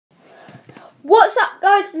What's up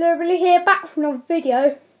guys, Blu-ray here, back from another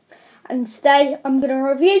video, and today I'm going to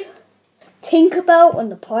review Tinkerbell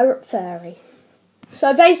and the Pirate Fairy.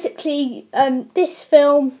 So basically, this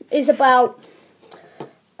film is about,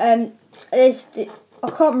 I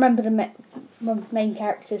can't remember the main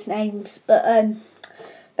characters' names, but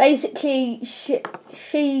basically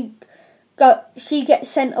she gets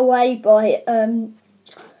sent away by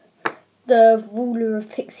the ruler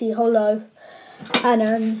of Pixie Hollow,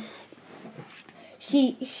 and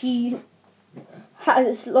she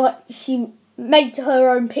made her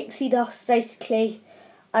own pixie dust basically,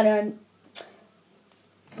 and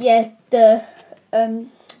the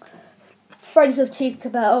friends of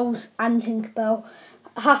Tinkerbell and Tinkerbell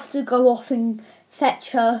have to go off and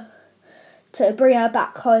fetch her to bring her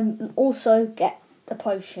back home and also get the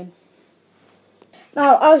potion.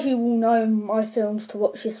 Now, as you all know, my films to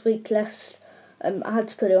watch this week list, I had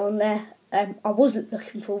to put it on there. I wasn't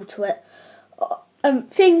looking forward to it. I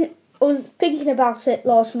was thinking about it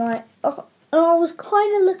last night, and I was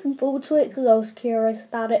kind of looking forward to it because I was curious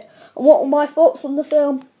about it. And what were my thoughts on the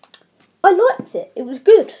film? I liked it. It was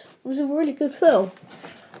good. It was a really good film.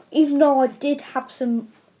 Even though I did have some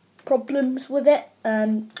problems with it,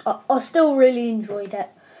 I still really enjoyed it.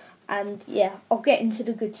 And yeah, I'll get into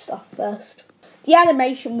the good stuff first. The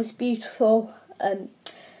animation was beautiful.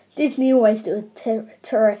 Disney always do a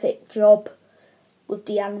terrific job with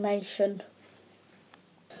the animation.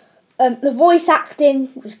 The voice acting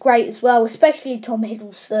was great as well, especially Tom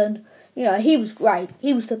Hiddleston. You know, he was great.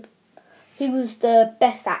 He was the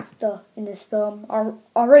best actor in this film. I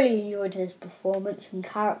really enjoyed his performance and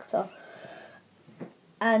character.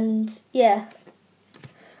 And yeah,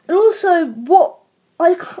 and also what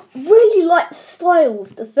I really liked the style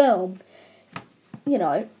of the film. You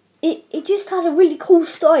know, it just had a really cool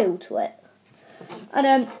style to it.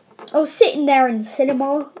 And I was sitting there in the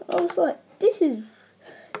cinema, and I was like,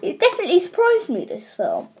 it definitely surprised me, this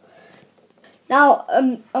film. Now,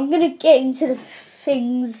 I'm going to get into the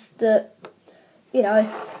things that, you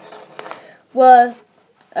know, were,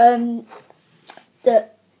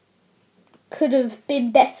 that could have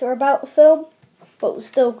been better about the film, but was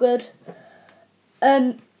still good.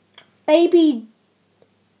 Maybe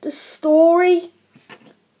the story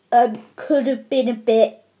could have been a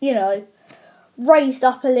bit, you know, raised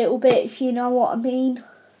up a little bit, if you know what I mean.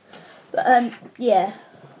 But, yeah.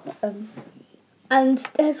 And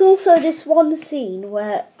there's also this one scene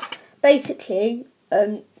where basically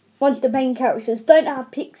one of the main characters don't have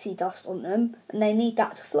pixie dust on them and they need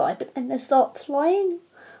that to fly, but then they start flying.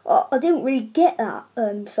 I didn't really get that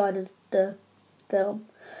side of the film,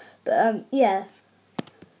 but yeah.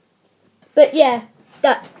 But yeah,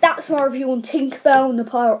 that's my review on Tinkerbell and the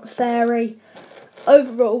Pirate Fairy.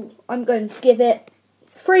 Overall, I'm going to give it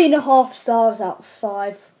 3.5 stars out of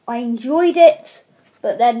 5. I enjoyed it,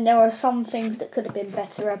 but then there are some things that could have been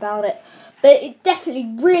better about it. But it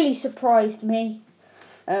definitely really surprised me.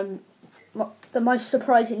 The most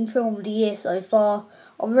surprising film of the year so far.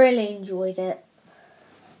 I really enjoyed it.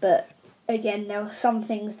 But again, there were some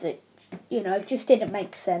things that, you know, just didn't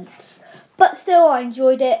make sense. But still, I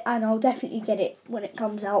enjoyed it, and I'll definitely get it when it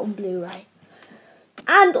comes out on Blu-ray.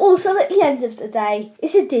 And also, at the end of the day,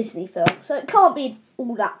 it's a Disney film, so it can't be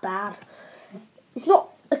all that bad. It's not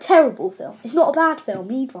a terrible film. It's not a bad film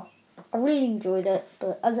either. I really enjoyed it,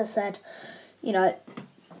 but as I said, you know,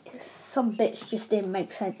 some bits just didn't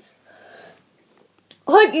make sense.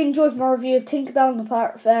 I hope you enjoyed my review of Tinkerbell and the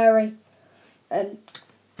Pirate Fairy.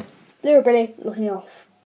 Blu-ray looking off.